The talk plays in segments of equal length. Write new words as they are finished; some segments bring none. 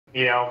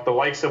the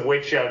likes of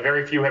which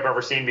very few have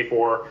ever seen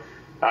before.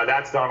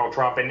 That's Donald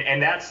Trump.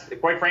 And that's,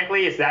 quite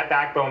frankly, it's that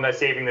backbone that's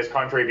saving this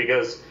country,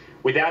 because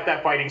without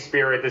that fighting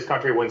spirit, this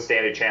country wouldn't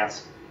stand a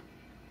chance.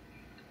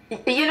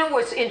 You know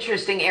what's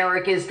interesting,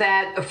 Eric, is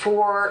that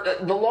for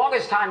the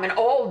longest time and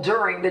all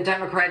during the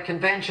Democrat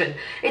convention,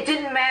 it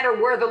didn't matter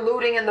where the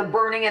looting and the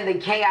burning and the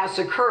chaos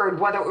occurred,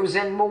 whether it was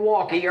in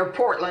Milwaukee or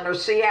Portland or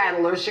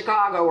Seattle or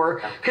Chicago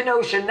or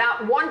Kenosha.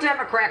 Not one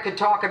Democrat could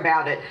talk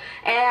about it.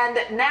 And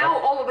now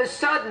all of a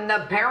sudden,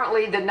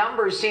 apparently the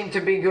numbers seem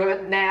to be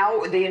good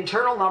now, the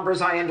internal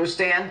numbers, I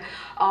understand,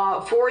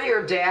 for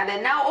your dad.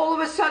 And now all of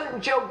a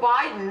sudden Joe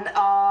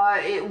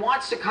Biden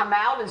wants to come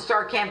out and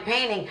start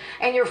campaigning.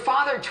 And your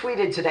father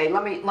tweeted today.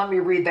 Let me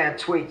read that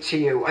tweet to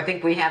you. I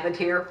think we have it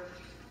here.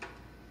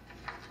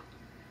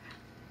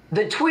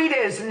 The tweet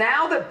is,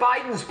 now that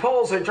Biden's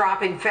polls are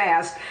dropping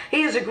fast,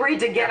 he has agreed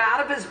to get out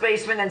of his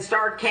basement and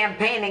start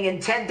campaigning in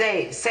 10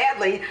 days.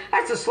 Sadly,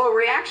 that's a slow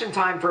reaction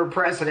time for a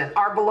president.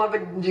 Our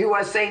beloved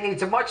USA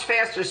needs a much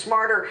faster,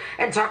 smarter,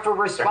 and tougher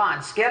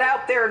response. Get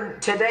out there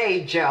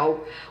today, Joe.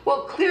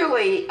 Well,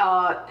 clearly,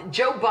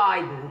 Joe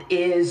Biden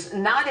is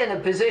not in a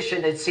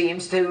position, it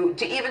seems, to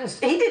even,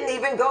 he didn't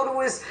even go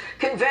to his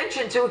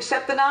convention to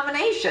accept the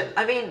nomination.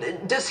 I mean,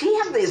 does he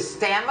have the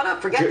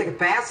stamina, forget the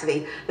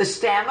capacity, the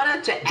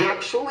stamina to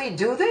actually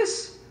do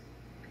this?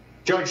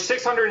 Judge,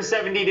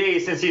 670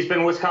 days since he's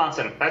been in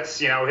Wisconsin. That's,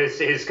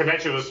 his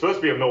convention was supposed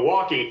to be in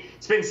Milwaukee.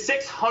 It's been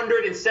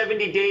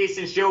 670 days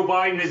since Joe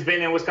Biden has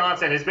been in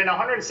Wisconsin. It's been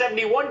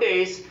 171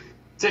 days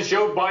since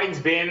Joe Biden's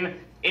been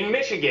in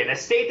Michigan, a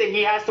state that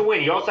he has to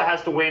win. He also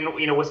has to win,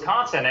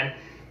 Wisconsin. And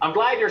I'm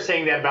glad you're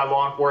saying that about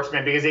law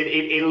enforcement, because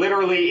it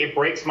literally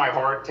breaks my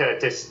heart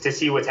to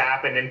see what's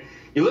happened. And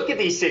you look at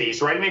these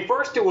cities, right? I mean,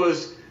 first it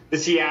was the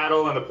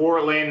Seattle and the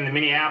Portland and the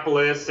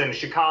Minneapolis and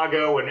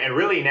Chicago and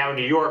really now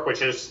New York,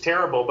 which is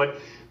terrible. But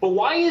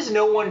why is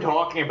no one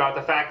talking about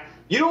the fact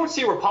you don't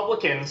see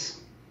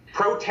Republicans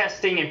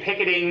protesting and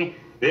picketing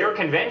their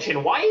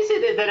convention? Why is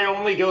it that it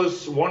only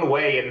goes one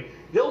way? And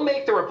they'll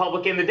make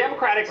the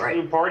Democratic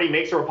Party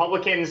makes the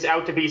Republicans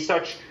out to be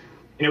such,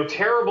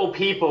 terrible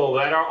people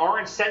that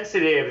aren't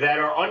sensitive, that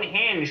are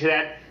unhinged,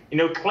 that,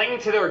 cling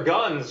to their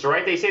guns,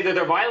 right? They say that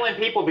they're violent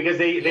people because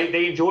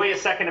they enjoy a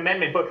Second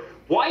Amendment. But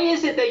why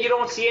is it that you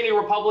don't see any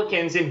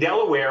Republicans in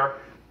Delaware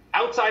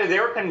outside of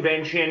their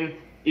convention,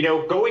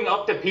 going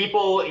up to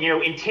people,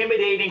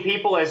 intimidating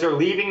people as they're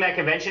leaving that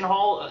convention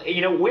hall?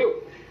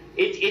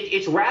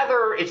 It's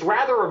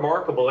rather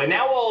remarkable. And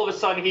now all of a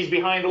sudden he's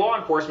behind law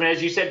enforcement,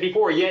 as you said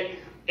before, yet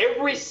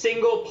every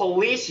single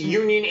police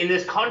union in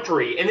this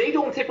country, and they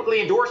don't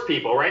typically endorse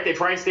people, right? They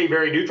try and stay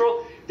very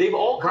neutral. They've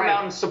all come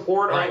out in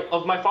support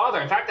of my father.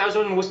 In fact, I was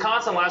in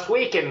Wisconsin last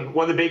week, and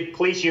one of the big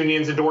police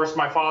unions endorsed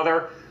my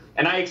father,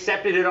 and I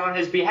accepted it on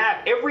his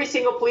behalf. Every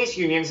single police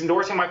union is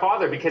endorsing my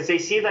father because they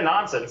see the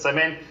nonsense. I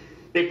mean,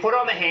 they put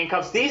on the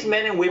handcuffs. These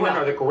men and women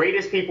are the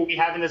greatest people we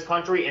have in this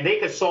country, and they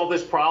could solve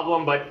this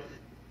problem, but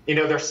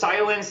they're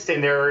silenced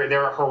and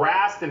they're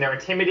harassed and they're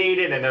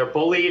intimidated and they're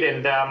bullied,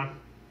 and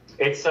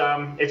it's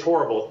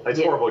horrible. It's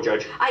horrible,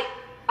 Judge.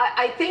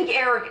 I think,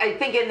 Eric,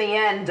 in the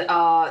end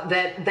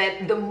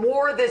that the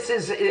more this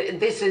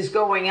is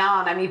going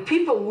on, I mean,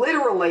 people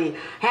literally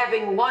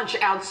having lunch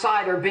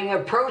outside or being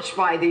approached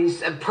by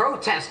these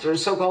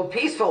protesters, so-called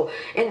peaceful,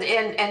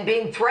 and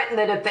being threatened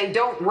that if they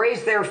don't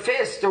raise their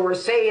fist or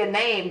say a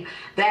name,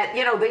 that,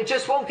 they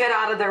just won't get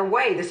out of their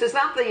way. This is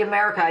not the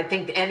America I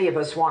think any of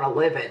us want to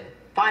live in.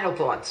 Final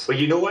thoughts. But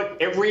you know what?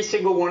 Every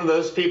single one of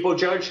those people,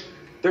 Judge,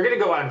 they're going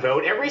to go out and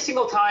vote. Every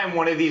single time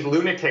one of these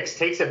lunatics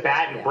takes a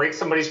bat and breaks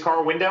somebody's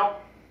car window,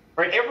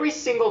 right? Every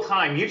single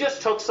time you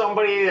just took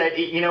somebody that,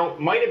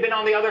 might have been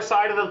on the other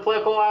side of the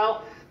political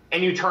aisle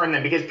and you turn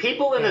them, because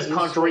people in this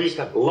country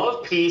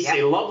love peace.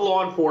 They love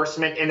law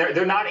enforcement, and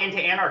they're not into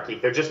anarchy.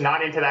 They're just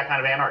not into that kind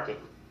of anarchy.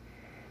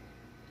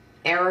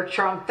 Eric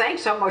Trump,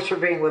 thanks so much for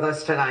being with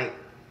us tonight.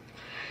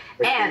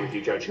 And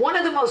one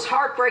of the most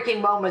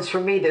heartbreaking moments for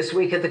me this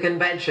week at the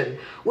convention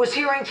was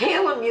hearing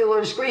Kayla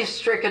Mueller's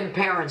grief-stricken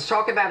parents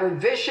talk about her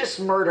vicious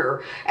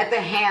murder at the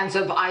hands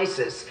of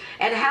ISIS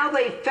and how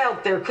they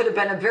felt there could have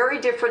been a very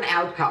different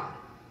outcome.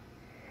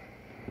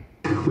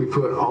 We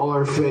put all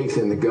our faith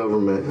in the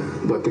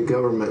government, but the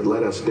government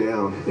let us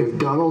down. If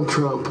Donald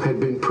Trump had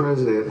been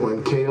president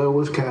when Kayla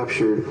was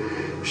captured,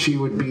 she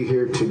would be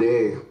here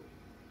today.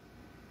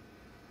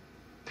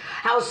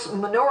 House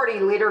Minority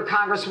Leader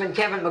Congressman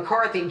Kevin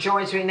McCarthy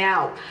joins me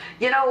now.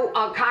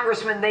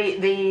 Congressman,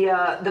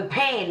 the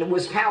pain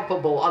was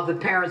palpable of the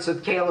parents of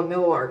Kayla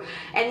Mueller.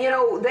 And,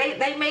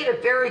 they made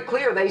it very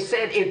clear. They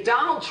said if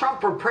Donald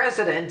Trump were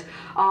president,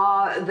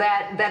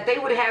 that they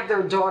would have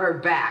their daughter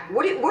back.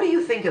 What do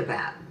you think of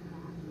that?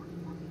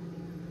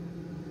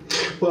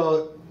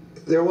 Well,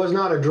 there was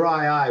not a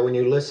dry eye when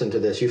you listened to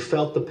this. You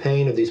felt the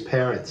pain of these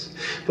parents.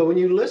 But when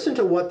you listen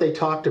to what they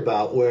talked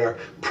about, where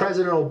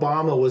President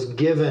Obama was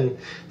given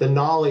the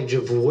knowledge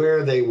of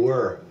where they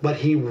were, but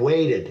he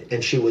waited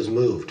and she was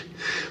moved.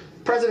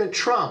 President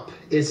Trump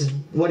is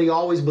what he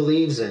always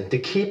believes in, to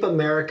keep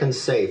Americans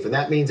safe. And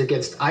that means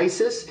against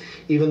ISIS,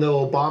 even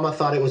though Obama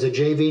thought it was a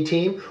JV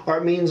team, or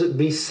it means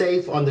be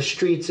safe on the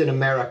streets in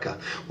America.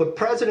 What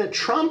President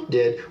Trump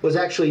did was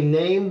actually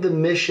name the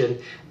mission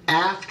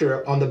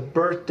on the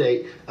birth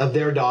date of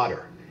their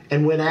daughter,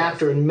 and went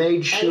after and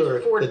made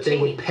sure that they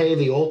would pay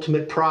the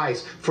ultimate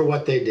price for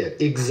what they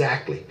did.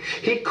 Exactly.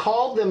 He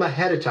called them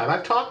ahead of time.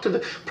 I've talked to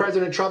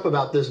President Trump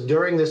about this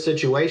during this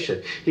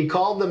situation. He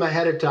called them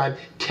ahead of time,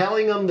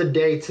 telling them the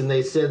dates, and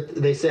they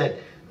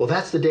said, well,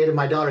 that's the date of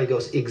my daughter. He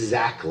goes,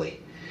 exactly.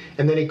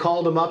 And then he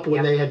called them up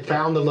when they had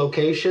found the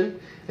location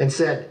and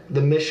said,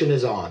 the mission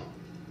is on.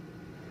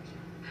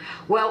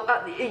 Well,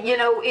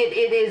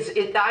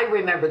 I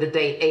remember the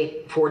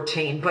date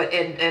 8/14, but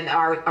and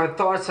our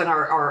thoughts and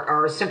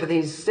our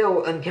sympathies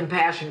still and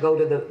compassion go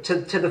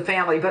to the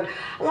family. But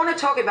I want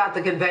to talk about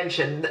the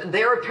convention.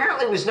 There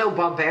apparently was no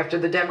bump after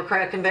the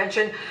Democrat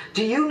convention.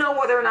 Do you know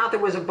whether or not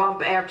there was a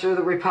bump after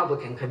the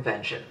Republican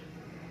convention?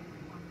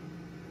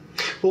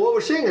 Well, what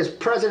we're seeing is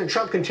President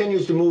Trump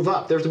continues to move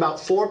up. There's about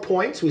 4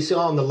 points we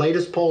saw on the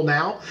latest poll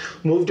now,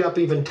 moved up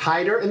even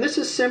tighter. And this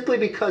is simply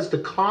because the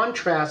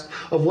contrast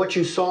of what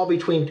you saw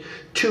between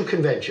two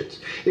conventions.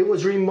 It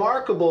was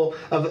remarkable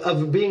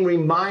of being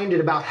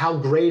reminded about how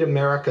great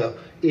America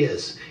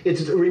is.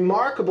 It's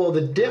remarkable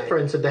the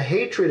difference of the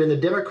hatred in the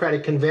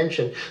Democratic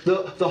convention,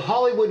 the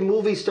Hollywood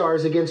movie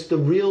stars against the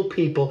real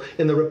people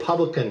in the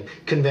Republican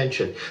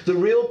convention, the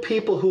real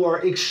people who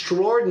are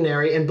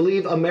extraordinary and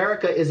believe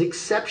America is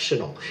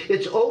exceptional.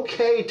 It's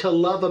okay to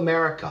love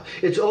America.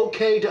 It's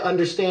okay to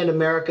understand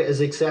America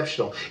is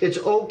exceptional. It's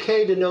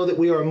okay to know that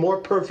we are a more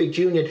perfect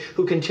union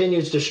who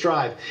continues to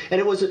strive. And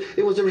it was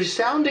a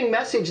resounding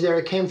message there.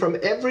 It came from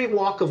every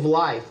walk of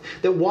life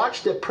that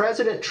watched that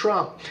President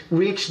Trump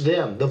reach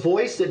them, the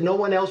voice that no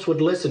one else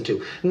would listen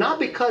to, not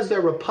because they're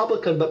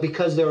Republican, but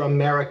because they're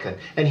American,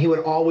 and he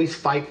would always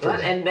fight for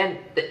them.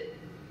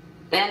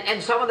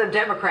 And some of the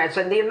Democrats,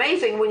 and the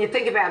amazing, when you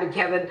think about it,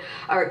 Kevin,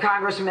 or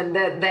Congressman,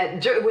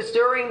 that it was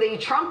during the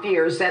Trump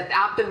years that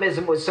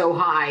optimism was so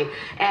high,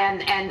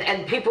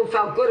 and people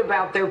felt good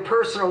about their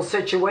personal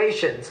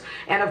situations.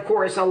 And of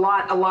course, a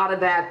lot of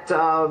that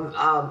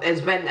has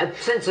been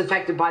since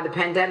affected by the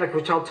pandemic,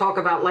 which I'll talk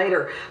about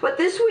later. But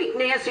this week,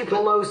 Nancy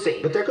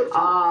Pelosi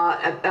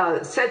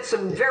said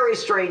some very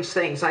strange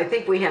things. I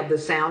think we have the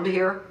sound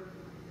here.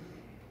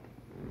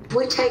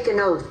 We take an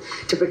oath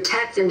to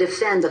protect and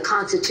defend the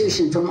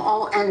Constitution from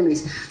all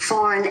enemies,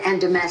 foreign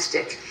and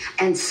domestic.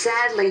 And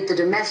sadly, the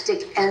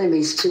domestic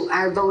enemies to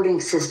our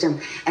voting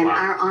system and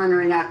our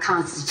honoring our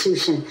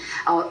Constitution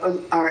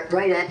are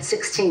right at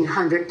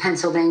 1600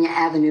 Pennsylvania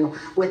Avenue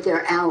with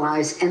their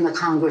allies in the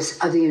Congress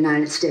of the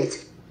United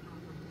States.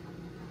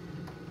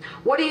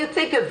 What do you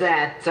think of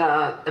that,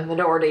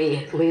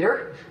 Minority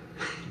Leader?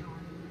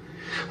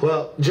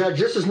 Well, Judge,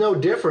 this is no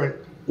different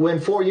when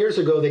 4 years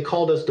ago they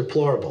called us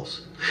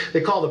deplorables.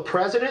 They call the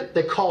president,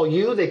 they call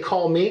you, they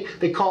call me,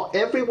 they call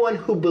everyone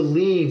who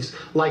believes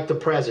like the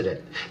president.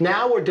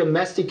 Now we're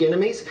domestic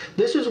enemies.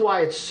 This is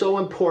why it's so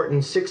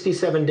important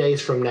 67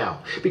 days from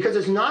now. Because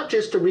it's not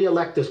just to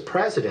re-elect this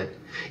president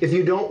if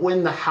you don't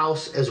win the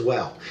House as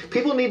well.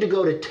 People need to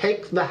go to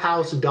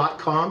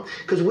takethehouse.com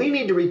because we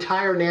need to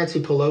retire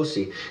Nancy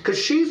Pelosi because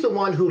she's the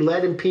one who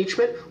led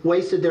impeachment,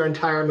 wasted their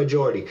entire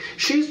majority.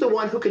 She's the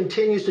one who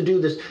continues to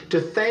do this to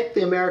thank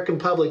the American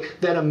public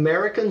that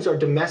Americans are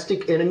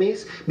domestic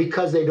enemies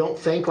because they don't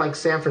think like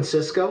San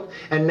Francisco.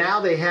 And now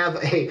they have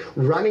a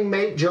running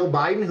mate, Joe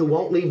Biden, who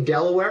won't leave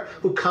Delaware,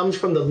 who comes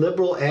from the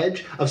liberal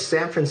edge of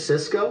San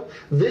Francisco.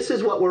 This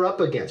is what we're up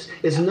against.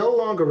 It's no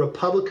longer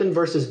Republican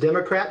versus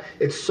Democrat.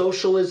 It's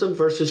socialism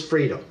versus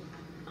freedom.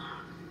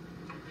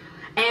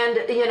 And,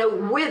 you know,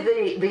 with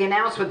the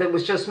announcement that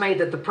was just made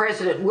that the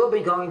president will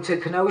be going to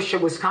Kenosha,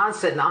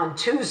 Wisconsin on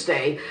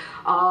Tuesday,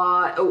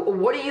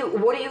 what do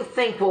you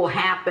think will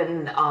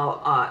happen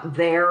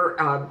there?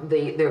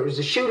 There was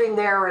a shooting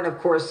there, and of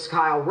course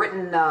Kyle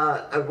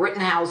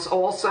Rittenhouse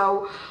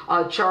also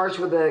charged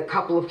with a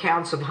couple of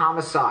counts of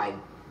homicide.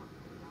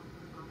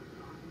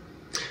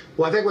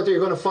 Well, I think what you're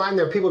going to find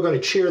there, people are going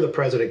to cheer the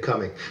president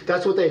coming.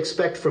 That's what they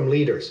expect from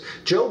leaders.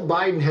 Joe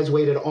Biden has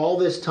waited all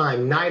this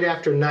time, night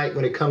after night,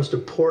 when it comes to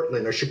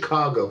Portland or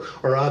Chicago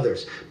or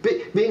others,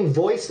 being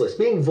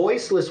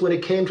voiceless when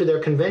it came to their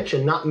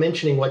convention, not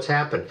mentioning what's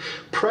happened.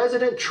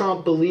 President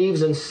Trump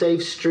believes in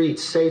safe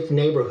streets, safe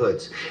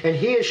neighborhoods, and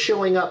he is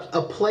showing up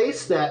a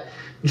place that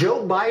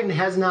Joe Biden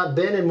has not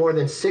been in more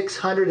than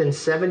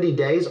 670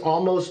 days,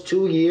 almost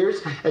 2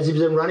 years, as he's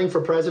been running for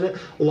president,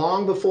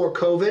 long before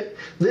COVID.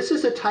 This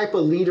is the type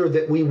of leader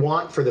that we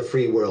want for the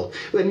free world.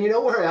 And you know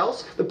where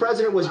else? The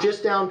president was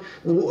just down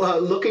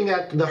looking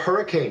at the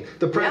hurricane.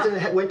 The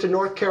president went to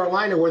North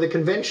Carolina where the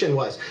convention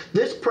was.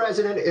 This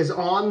president is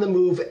on the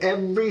move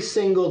every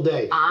single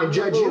day. And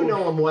Judge, you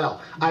know him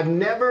well. I've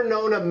never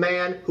known a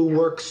man who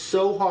works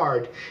so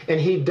hard, and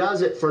he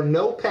does it for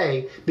no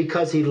pay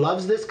because he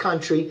loves this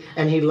country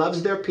and he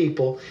loves their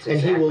people, and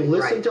he will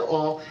listen to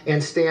all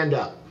and stand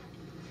up.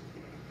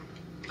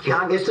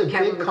 It's a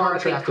big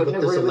contrast to what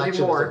this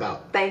election is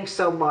about. Thanks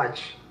so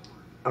much.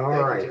 All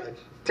right.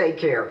 Take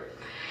care.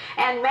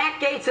 And Matt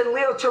Gaetz and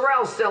Leo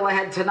Terrell still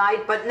ahead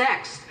tonight, but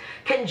next,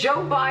 can Joe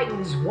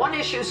Biden's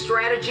one-issue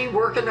strategy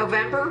work in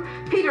November?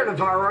 Peter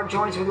Navarro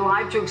joins me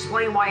live to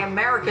explain why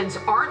Americans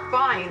aren't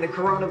buying the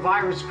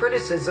coronavirus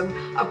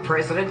criticism of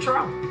President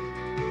Trump.